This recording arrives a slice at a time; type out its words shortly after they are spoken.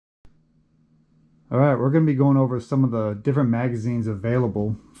All right, we're going to be going over some of the different magazines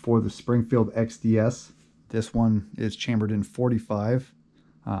available for the Springfield XDS. This one is chambered in 45.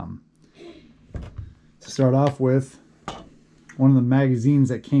 To start off with, one of the magazines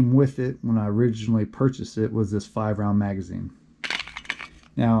that came with it when I originally purchased it was this 5-round magazine.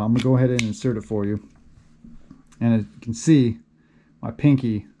 Now I'm going to go ahead and insert it for you. And as you can see, my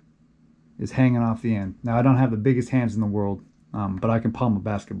pinky is hanging off the end. Now I don't have the biggest hands in the world, but I can palm a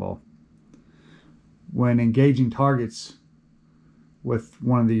basketball. When engaging targets with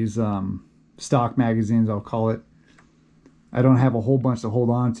one of these stock magazines, I'll call it, I don't have a whole bunch to hold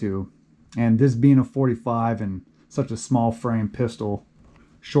on to. And this being a 45 and such a small frame pistol,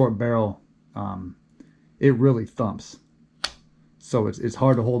 short barrel, it really thumps. So it's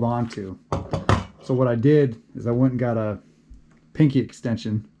hard to hold on to. So what I did is I went and got a pinky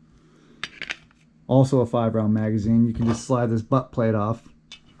extension, also a 5-round magazine. You can just slide this butt plate off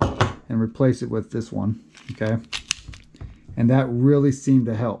and replace it with this one, okay? And that really seemed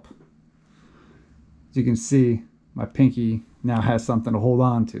to help. As you can see, my pinky now has something to hold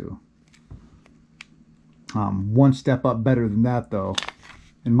on to. One step up better than that, though,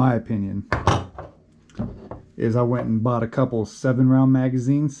 in my opinion, is I went and bought a couple 7-round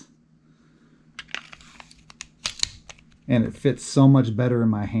magazines, and it fits so much better in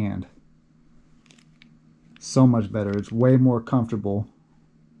my hand. So much better. It's way more comfortable.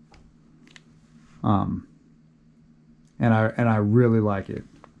 And I really like it.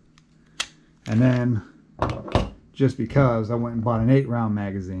 And then, just because, I went and bought an 8-round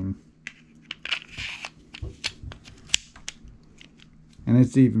magazine, and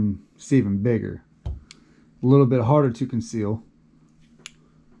it's even bigger, a little bit harder to conceal,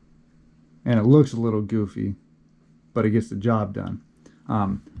 and it looks a little goofy, but it gets the job done.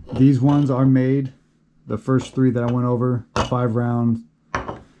 These ones are made, the first 3 that I went over, the 5-round,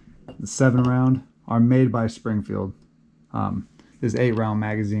 the 7-round, are made by Springfield. This 8-round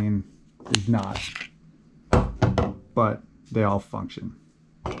magazine is not, but they all function.